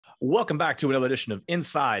Welcome back to another edition of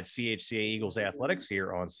Inside CHCA Eagles Athletics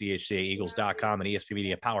here on CHCAEagles.com and ESP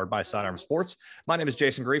Media powered by Sidearm Sports. My name is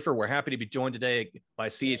Jason Griefer. We're happy to be joined today by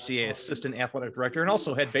CHCA Assistant Athletic Director and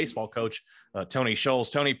also head baseball coach, Tony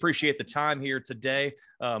Schulz. Tony, appreciate the time here today.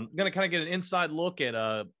 Going to kind of get an inside look at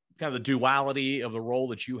kind of the duality of the role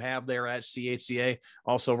that you have there at CHCA.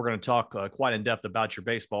 Also, we're going to talk quite in depth about your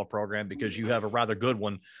baseball program because you have a rather good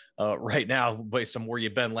one right now based on where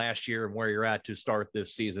you've been last year and where you're at to start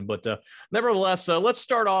this season. But nevertheless, let's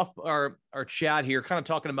start off our chat here, kind of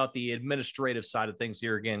talking about the administrative side of things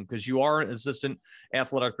here again, because you are an assistant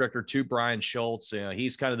athletic director to Brian Schulz.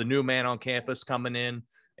 He's kind of the new man on campus coming in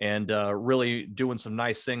and really doing some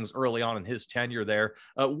nice things early on in his tenure there.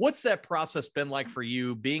 What's that process been like for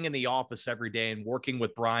you, being in the office every day and working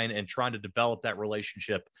with Brian and trying to develop that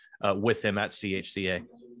relationship with him at CHCA?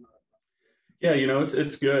 Yeah,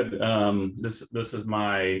 it's good. This is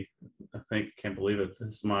my, can't believe it. This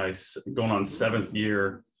is my going on 7th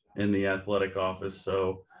year in the athletic office.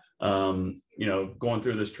 So, going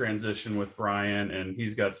through this transition with Brian, and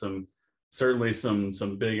he's got certainly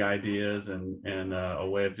some big ideas and a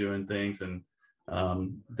way of doing things, and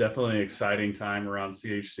definitely an exciting time around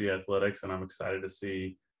CHC athletics, and I'm excited to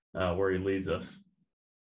see where he leads us.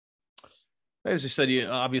 As you said, you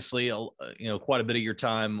obviously, quite a bit of your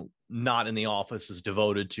time not in the office is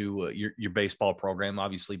devoted to your baseball program,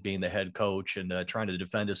 obviously being the head coach and trying to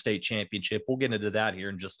defend a state championship. We'll get into that here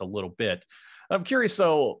in just a little bit. I'm curious,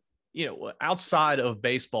 though, outside of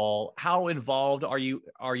baseball, how involved are you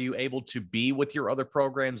able to be with your other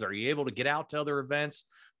programs? Are you able to get out to other events,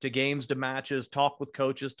 to games, to matches, talk with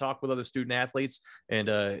coaches, talk with other student athletes,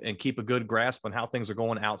 and keep a good grasp on how things are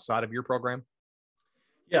going outside of your program?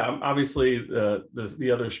 Yeah, obviously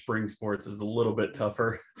the other spring sports is a little bit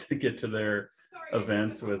tougher to get to their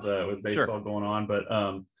events with baseball going on, but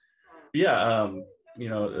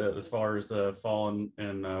as far as the fall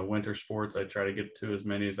and winter sports, I try to get to as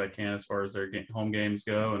many as I can as far as their home games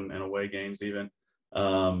go and away games even.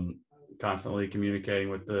 Constantly communicating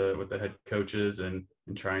with the head coaches and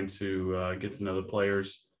trying to get to know the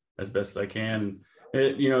players as best as I can.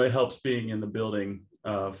 It helps being in the building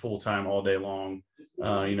full time all day long.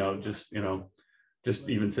 Just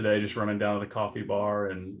even today, just running down to the coffee bar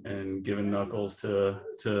and giving knuckles to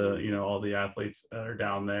all the athletes that are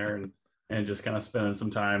down there and just kind of spending some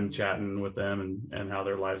time chatting with them and how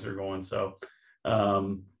their lives are going. So,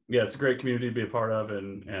 it's a great community to be a part of,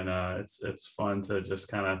 and it's fun to just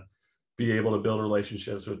kind of be able to build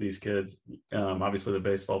relationships with these kids, obviously the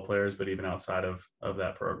baseball players, but even outside of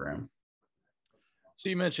that program. So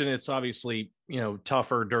you mentioned it's obviously,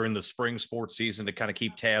 tougher during the spring sports season to kind of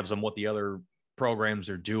keep tabs on what the other programs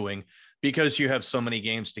are doing because you have so many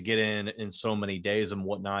games to get in so many days and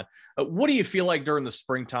whatnot. What do you feel like during the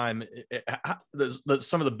springtime,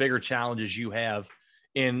 some of the bigger challenges you have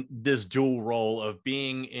in this dual role of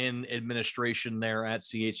being in administration there at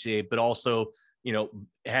CHCA, but also,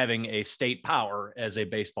 having a state power as a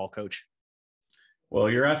baseball coach? Well,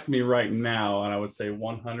 you're asking me right now, and I would say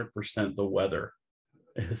 100% the weather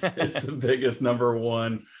is the biggest number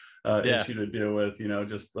one issue to deal with.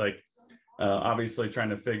 Just like obviously trying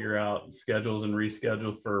to figure out schedules and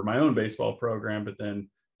reschedule for my own baseball program, but then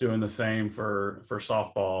doing the same for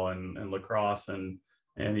softball and lacrosse and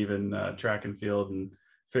even track and field, and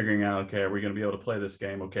figuring out, okay, are we going to be able to play this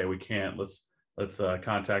game? Okay, we can't. Let's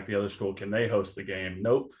contact the other school. Can they host the game?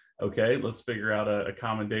 Nope. Okay, let's figure out a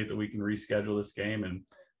common date that we can reschedule this game, and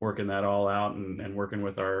working that all out and working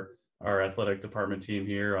with our athletic department team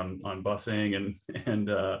here on busing and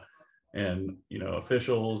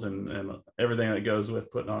officials and everything that goes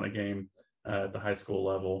with putting on a game at the high school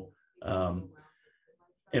level.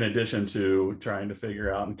 In addition to trying to figure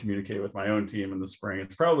out and communicate with my own team in the spring.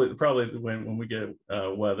 It's probably when we get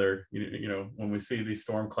weather, when we see these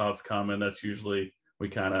storm clouds come, and that's usually we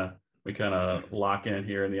kind of lock in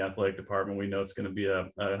here in the athletic department. We know it's going to be a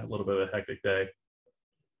little bit of a hectic day.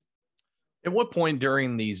 At what point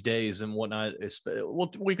during these days and whatnot,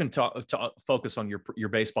 we can focus on your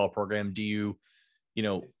baseball program. Do you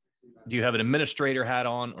have an administrator hat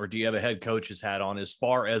on, or do you have a head coach's hat on as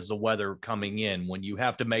far as the weather coming in when you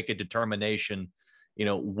have to make a determination,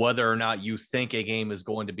 whether or not you think a game is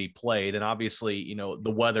going to be played? And obviously,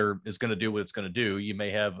 the weather is going to do what it's going to do. You may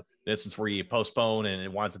have an instance where you postpone and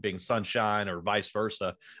it winds up being sunshine or vice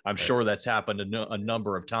versa. I'm sure that's happened a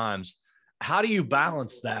number of times. How do you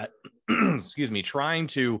balance that? Excuse me, trying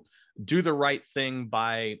to do the right thing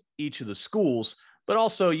by each of the schools, but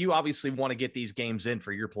also you obviously want to get these games in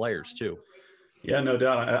for your players too. Yeah, no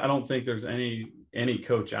doubt. I don't think there's any any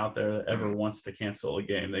coach out there that ever wants to cancel a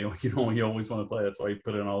game. You always want to play. That's why you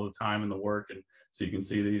put in all the time and the work, and so you can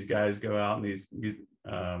see these guys go out, and these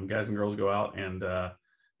guys and girls go out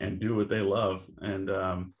and do what they love. And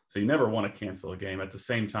so you never want to cancel a game. At the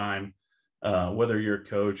same time, whether you're a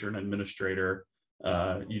coach or an administrator,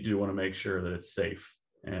 you do want to make sure that it's safe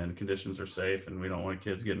and conditions are safe, and we don't want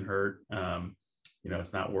kids getting hurt.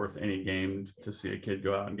 It's not worth any game to see a kid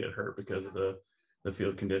go out and get hurt because of the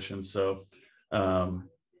field conditions. So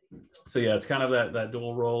yeah, it's kind of that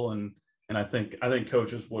dual role. And I think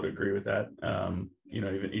coaches would agree with that.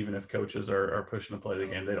 Even if coaches are pushing to play the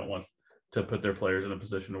game, they don't want to put their players in a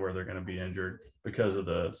position where they're going to be injured because of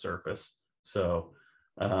the surface. So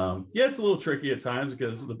it's a little tricky at times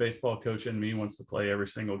because the baseball coach in me wants to play every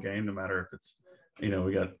single game, no matter if it's,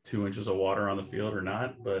 we got 2 inches of water on the field or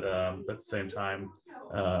not. But at the same time,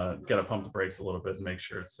 got to pump the brakes a little bit and make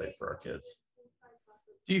sure it's safe for our kids.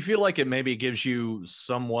 Do you feel like it maybe gives you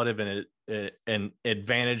somewhat of an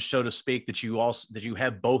advantage, so to speak, that you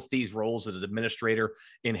have both these roles as an administrator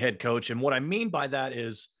and head coach? And what I mean by that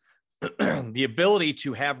is the ability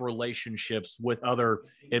to have relationships with other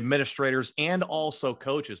administrators and also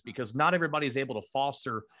coaches, because not everybody's able to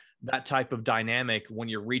foster that type of dynamic when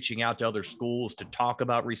you're reaching out to other schools to talk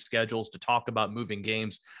about reschedules, to talk about moving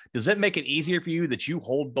games. Does that make it easier for you that you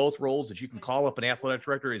hold both roles, that you can call up an athletic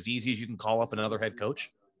director as easy as you can call up another head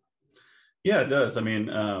coach? Yeah, it does. I mean,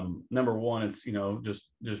 number one, it's, just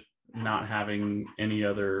not having any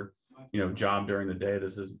other, job during the day.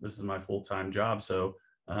 This is my full-time job. So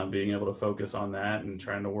being able to focus on that and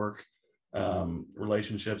trying to work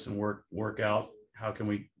relationships and work out how can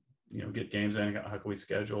we get games in, how can we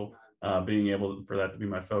schedule, being able for that to be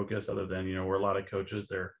my focus, other than we're a lot of coaches,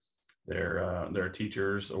 they're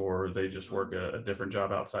teachers, or they just work a different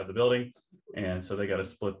job outside the building, and so they got to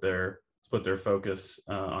split their focus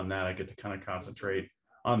on that. I get to kind of concentrate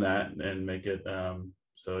on that and make it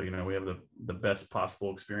so we have the best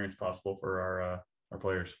possible experience possible for our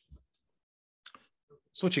players.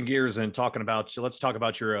 Switching gears and let's talk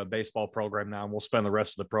about your baseball program now, and we'll spend the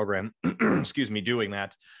rest of the program, doing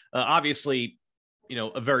that. Obviously,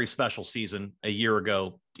 a very special season a year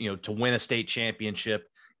ago, to win a state championship.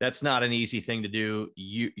 That's not an easy thing to do.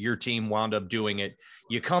 Your team wound up doing it.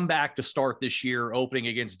 You come back to start this year, opening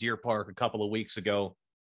against Deer Park a couple of weeks ago,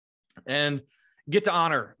 and get to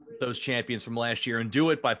honor those champions from last year, and do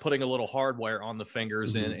it by putting a little hardware on the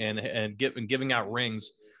fingers and giving out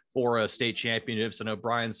rings for state championships. I know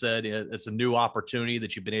Brian said it's a new opportunity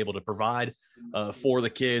that you've been able to provide for the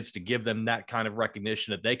kids, to give them that kind of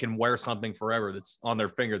recognition that they can wear something forever that's on their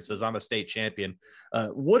finger that says, I'm a state champion.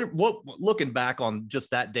 What looking back on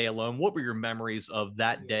just that day alone, what were your memories of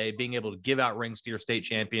that day, being able to give out rings to your state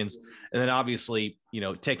champions, and then obviously,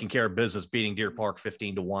 taking care of business, beating Deer Park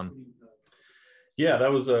 15-1? Yeah,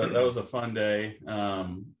 that was a fun day.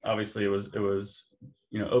 Obviously it was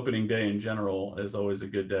opening day in general is always a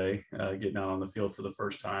good day, getting out on the field for the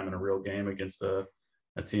first time in a real game against a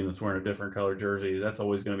team that's wearing a different color jersey. That's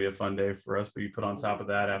always going to be a fun day for us. But you put on top of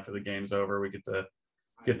that, after the game's over, we get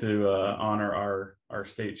to honor our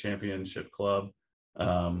state championship club.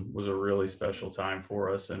 Was a really special time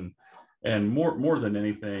for us. And more than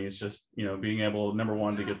anything, it's just, being able, number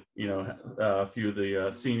one, to get, a few of the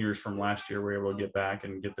seniors from last year were able to get back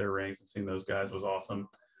and get their rings, and seeing those guys was awesome.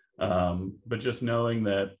 But just knowing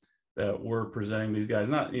that we're presenting these guys,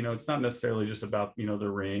 not, it's not necessarily just about,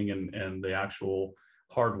 the ring and the actual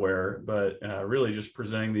hardware, but really just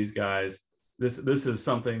presenting these guys. This is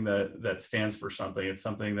something that stands for something. It's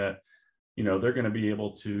something that, they're going to be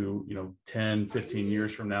able to, 10, 15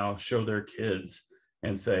 years from now, show their kids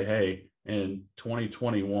and say, hey, in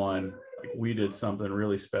 2021, we did something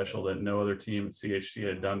really special that no other team at CHCA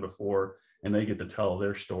had done before, and they get to tell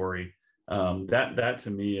their story. That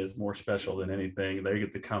to me is more special than anything. They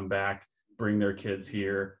get to come back, bring their kids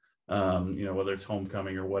here, whether it's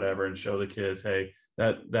homecoming or whatever, and show the kids, hey,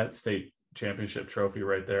 that state championship trophy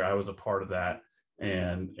right there, I was a part of that,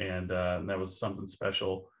 and that was something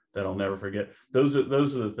special that I'll never forget. Those are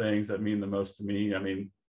the things that mean the most to me. I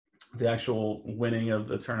mean, the actual winning of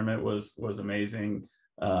the tournament was amazing,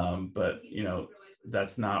 but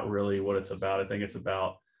that's not really what it's about. I think it's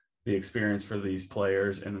about the experience for these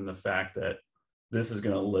players, and then the fact that this is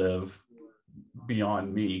going to live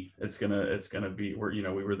beyond me. It's gonna be where,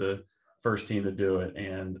 we were the first team to do it,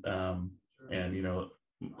 and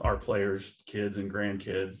our players, kids and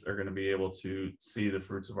grandkids are going to be able to see the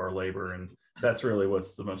fruits of our labor, and that's really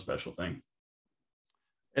what's the most special thing.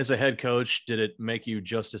 As a head coach, did it make you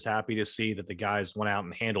just as happy to see that the guys went out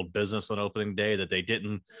and handled business on opening day, that they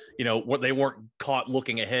didn't, they weren't caught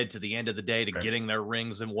looking ahead to the end of the day to Right. getting their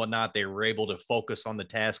rings and whatnot? They were able to focus on the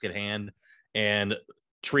task at hand and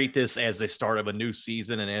treat this as the start of a new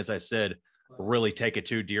season. And as I said, really take it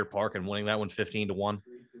to Deer Park and winning that one 15-1.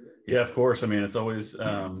 Yeah, of course. I mean, it's always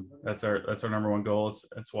that's our number one goal.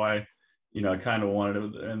 That's why, I kind of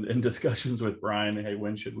wanted to, in discussions with Brian, hey,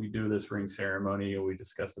 when should we do this ring ceremony? We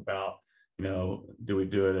discussed about, do we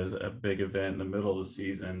do it as a big event in the middle of the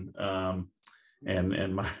season?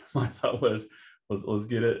 And my thought was let's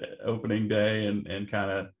get it opening day and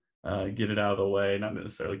kind of get it out of the way. Not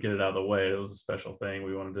necessarily get it out of the way. It was a special thing.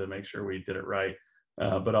 We wanted to make sure we did it right.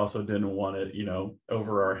 But also didn't want it,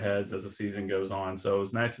 over our heads as the season goes on. So it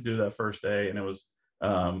was nice to do that first day, and it was,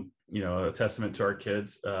 a testament to our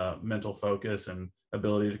kids' mental focus and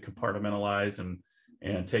ability to compartmentalize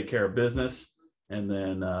and take care of business. And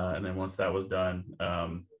then once that was done,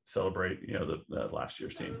 celebrate, the last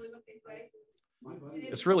year's team.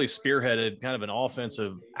 It's really spearheaded kind of an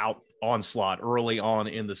offensive onslaught early on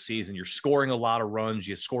in the season. You're scoring a lot of runs.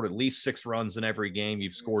 You've scored at least 6 runs in every game.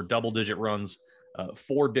 You've scored double-digit runs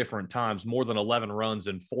 4 different times, more than 11 runs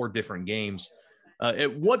in 4 different games.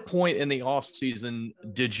 At what point in the offseason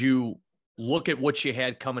did you look at what you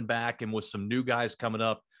had coming back, and with some new guys coming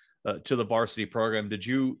up to the varsity program, did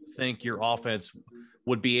you think your offense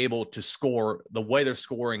would be able to score the way they're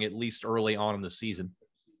scoring, at least early on in the season?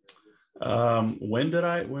 When did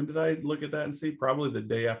I look at that and see? Probably the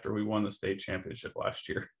day after we won the state championship last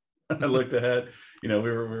year. I looked ahead, we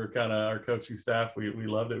were kind of, our coaching staff, we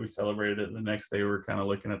loved it. We celebrated it. And the next day we were kind of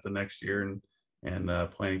looking at the next year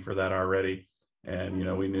and planning for that already. And,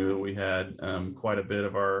 we knew that we had quite a bit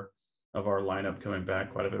of our lineup coming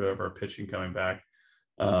back, quite a bit of our pitching coming back.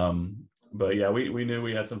 But yeah, we knew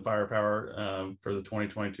we had some firepower for the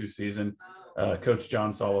 2022 season. Coach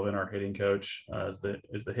John Sullivan, our hitting coach, is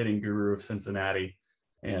the hitting guru of Cincinnati.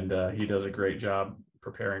 And he does a great job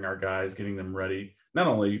preparing our guys, getting them ready, not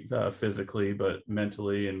only physically, but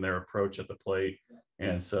mentally in their approach at the plate.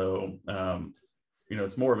 And so,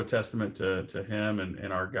 it's more of a testament to him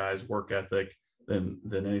and our guys' work ethic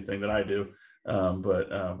than anything that I do.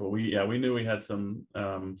 But we knew we had some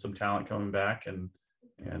talent coming back, and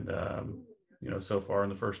so far in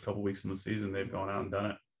the first couple weeks in the season, they've gone out and done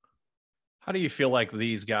it. How do you feel like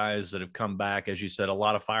these guys that have come back, as you said, a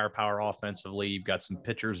lot of firepower offensively, you've got some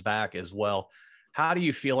pitchers back as well. How do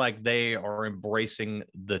you feel like they are embracing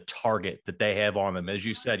the target that they have on them? As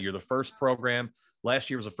you said, you're the first program. Last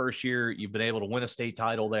year was the first year you've been able to win a state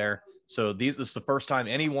title there. So this is the first time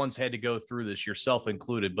anyone's had to go through this, yourself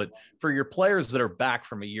included. But for your players that are back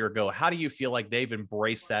from a year ago, how do you feel like they've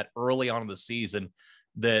embraced that early on in the season,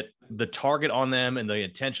 that the target on them and the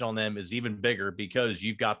attention on them is even bigger because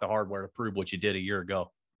you've got the hardware to prove what you did a year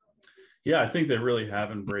ago? Yeah, I think they really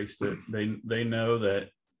have embraced it. They know that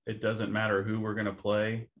it doesn't matter who we're going to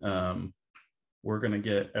play. We're going to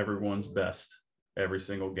get everyone's best every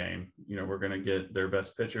single game. We're going to get their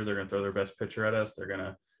best pitcher. They're going to throw their best pitcher at us. They're going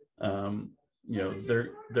to,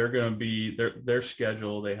 they're going to be their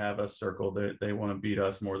schedule. They have us circled. They want to beat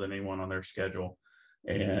us more than anyone on their schedule.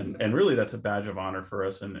 And really that's a badge of honor for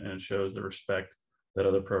us. And it shows the respect that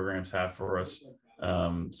other programs have for us.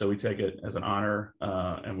 So we take it as an honor.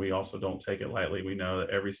 And we also don't take it lightly. We know that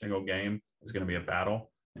every single game is going to be a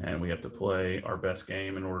battle, and we have to play our best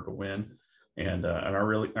game in order to win. And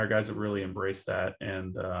our guys have really embraced that.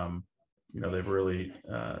 And, they've really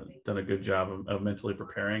done a good job of mentally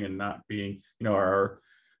preparing and not being, our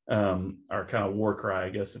kind of war cry, I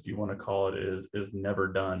guess, if you want to call it, is never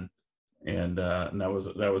done. And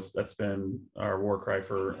that's been our war cry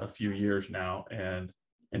for a few years now. And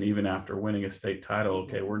even after winning a state title,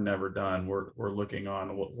 okay, we're never done. We're looking on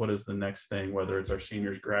what is the next thing, whether it's our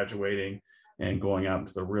seniors graduating and going out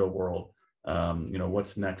into the real world.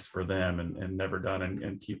 What's next for them, and never done,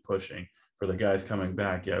 and keep pushing. For the guys coming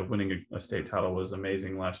back, yeah, winning a state title was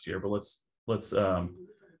amazing last year, but let's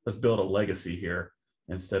build a legacy here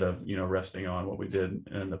instead of resting on what we did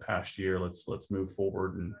in the past year. Let's move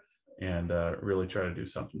forward and really try to do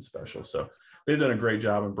something special. So they've done a great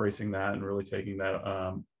job embracing that and really taking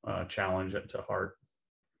that challenge to heart.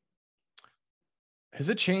 Has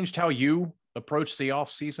it changed how you approach the off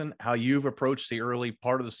season, how you've approached the early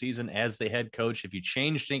part of the season as the head coach? Have you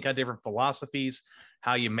changed any kind of different philosophies,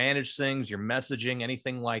 how you manage things, your messaging,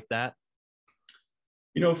 anything like that?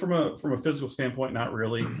 From a physical standpoint, not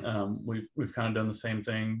really. We've kind of done the same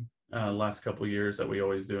thing last couple of years that we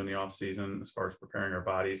always do in the off season as far as preparing our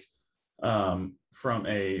bodies. From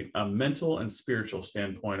a mental and spiritual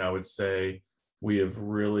standpoint, I would say we've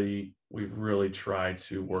really tried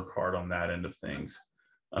to work hard on that end of things.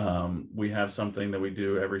 We have something that we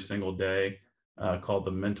do every single day called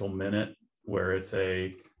the mental minute, where it's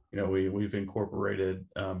we've incorporated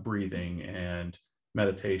breathing and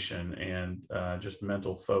meditation and just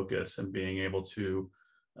mental focus and being able to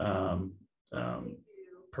um,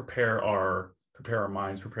 prepare our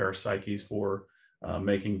minds, prepare our psyches for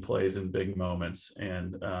making plays in big moments.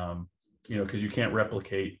 And because you can't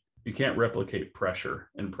replicate pressure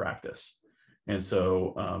in practice. And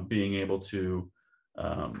so being able to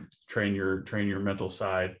train your mental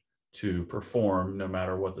side to perform no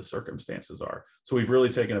matter what the circumstances are. So we've really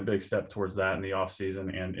taken a big step towards that in the off season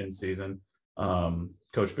and in season.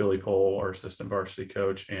 Coach Billy Pohl, our assistant varsity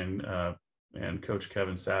coach, and Coach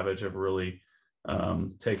Kevin Savage have really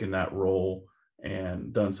taken that role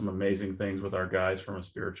and done some amazing things with our guys from a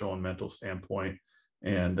spiritual and mental standpoint.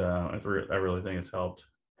 And I really think it's helped.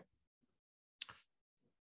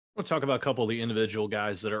 We'll talk about a couple of the individual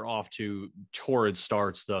guys that are off to torrid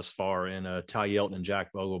starts thus far, and Ty Yelton and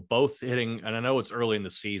Jack Vogel both hitting. And I know it's early in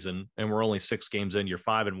the season, and we're only 6 games in. You're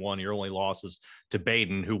 5-1. Your only losses to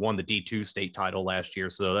Baden, who won the D2 state title last year.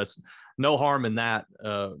 So that's no harm in that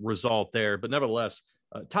result there. But nevertheless,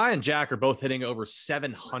 Ty and Jack are both hitting over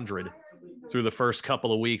 700 through the first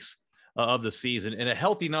couple of weeks of the season, and a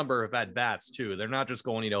healthy number of at bats too. They're not just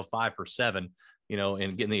going 5 for 7,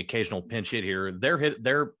 and getting the occasional pinch hit here.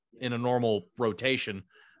 They're in a normal rotation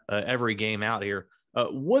every game out here.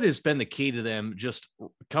 What has been the key to them just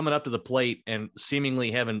coming up to the plate and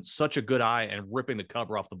seemingly having such a good eye and ripping the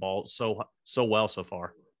cover off the ball so well so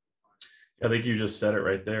far? I think you just said it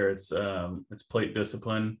right there. It's plate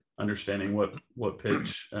discipline, understanding what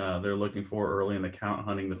pitch they're looking for early in the count,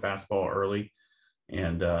 hunting the fastball early,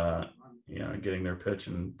 and getting their pitch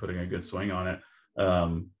and putting a good swing on it.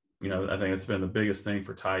 I think it's been the biggest thing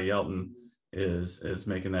for Ty Yelton is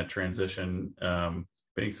making that transition,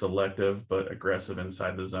 being selective but aggressive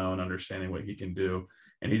inside the zone, understanding what he can do.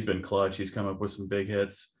 And he's been clutch. He's come up with some big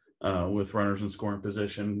hits with runners in scoring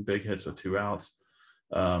position, big hits with 2 outs.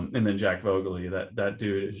 And then Jack Vogel, that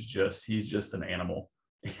dude he's just an animal.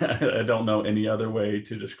 I don't know any other way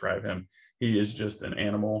to describe him. He is just an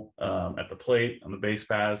animal at the plate, on the base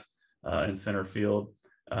paths, in center field.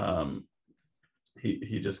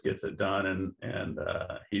 He just gets it done, and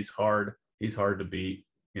he's hard to beat.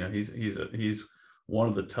 He's one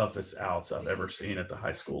of the toughest outs I've ever seen at the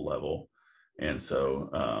high school level. And so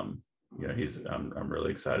I'm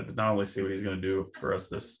really excited to not only see what he's going to do for us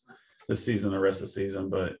this season, the rest of the season,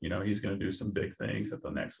 but he's going to do some big things at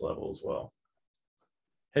the next level as well.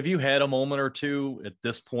 Have you had a moment or two at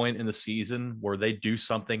this point in the season where they do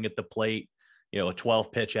something at the plate, a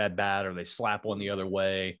 12 pitch at bat, or they slap one the other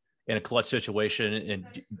way in a clutch situation,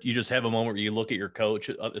 and you just have a moment where you look at your coach,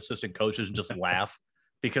 assistant coaches, and just laugh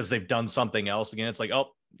because they've done something else again? It's like,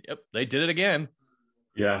 oh, yep, they did it again.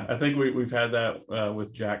 Yeah, I think we've had that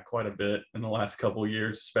with Jack quite a bit in the last couple of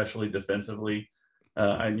years, especially defensively.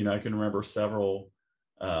 I can remember several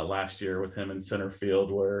last year with him in center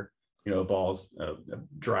field where balls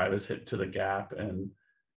drive is hit to the gap, and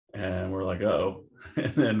we're like, oh,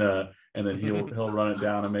 and then he'll run it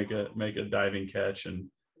down and make a diving catch,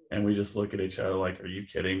 and we just look at each other like, are you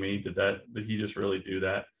kidding me? Did he just really do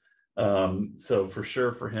that? So for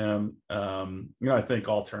sure for him, I think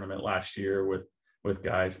all tournament last year with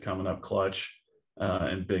guys coming up clutch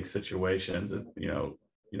in big situations,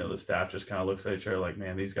 the staff just kind of looks at each other like,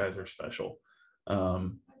 man, these guys are special.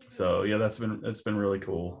 So yeah, it's been really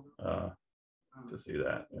cool to see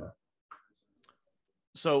that. Yeah.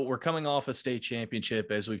 So we're coming off a state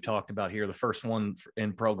championship, as we've talked about here, the first one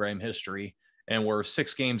in program history. And we're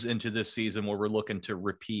 6 games into this season where we're looking to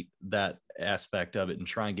repeat that aspect of it and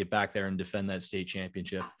try and get back there and defend that state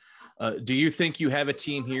championship. Do you think you have a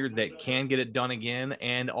team here that can get it done again?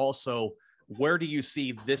 And also, where do you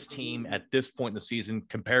see this team at this point in the season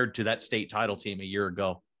compared to that state title team a year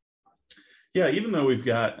ago? Yeah, even though we've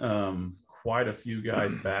got quite a few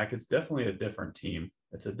guys back, it's definitely a different team.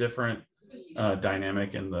 It's a different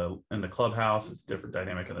dynamic in the clubhouse. It's a different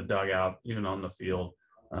dynamic in the dugout, even on the field,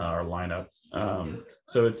 our lineup.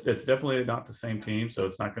 So it's definitely not the same team. So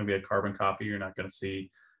it's not going to be a carbon copy. You're not going to see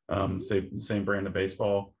the same brand of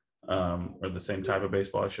baseball or the same type of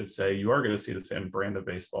baseball, I should say. You are going to see the same brand of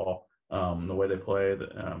baseball. The way they play,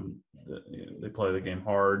 they play the game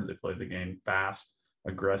hard. They play the game fast,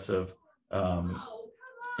 aggressive.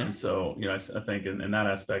 And so, I think in that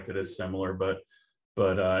aspect it is similar, but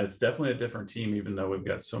it's definitely a different team, even though we've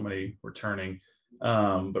got so many returning.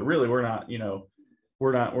 But really, we're not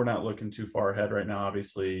looking too far ahead right now.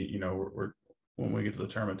 Obviously, when we get to the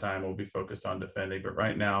tournament time, we'll be focused on defending. But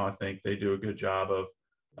right now, I think they do a good job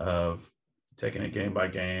of taking it game by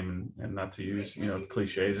game, and not to use,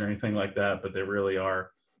 cliches or anything like that, but they really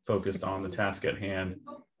are focused on the task at hand,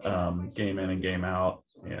 game in and game out,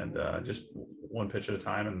 and just one pitch at a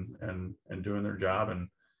time, and doing their job, and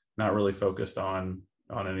not really focused on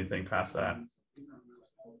anything past that.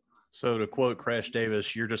 So to quote Crash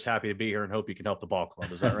Davis, you're just happy to be here and hope you can help the ball club.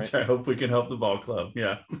 Is that right? I hope we can help the ball club.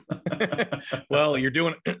 Yeah. Well, you're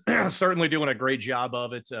certainly doing a great job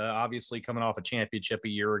of it. Obviously coming off a championship a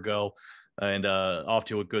year ago, and off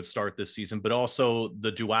to a good start this season, but also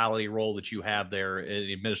the duality role that you have there,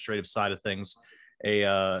 the administrative side of things,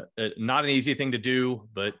 not an easy thing to do,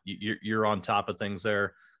 but you're on top of things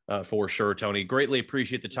there for sure, Tony. Greatly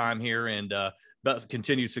appreciate the time here, and best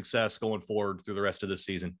continued success going forward through the rest of this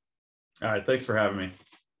season. All right. Thanks for having me.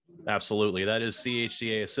 Absolutely. That is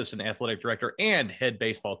CHCA Assistant Athletic Director and Head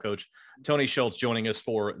Baseball Coach Tony Schulz joining us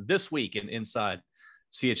for This Week in Inside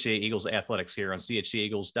CHCA Eagles Athletics here on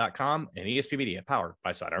CHCAEagles.com and ESP Media, powered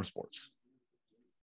by Sidearm Sports.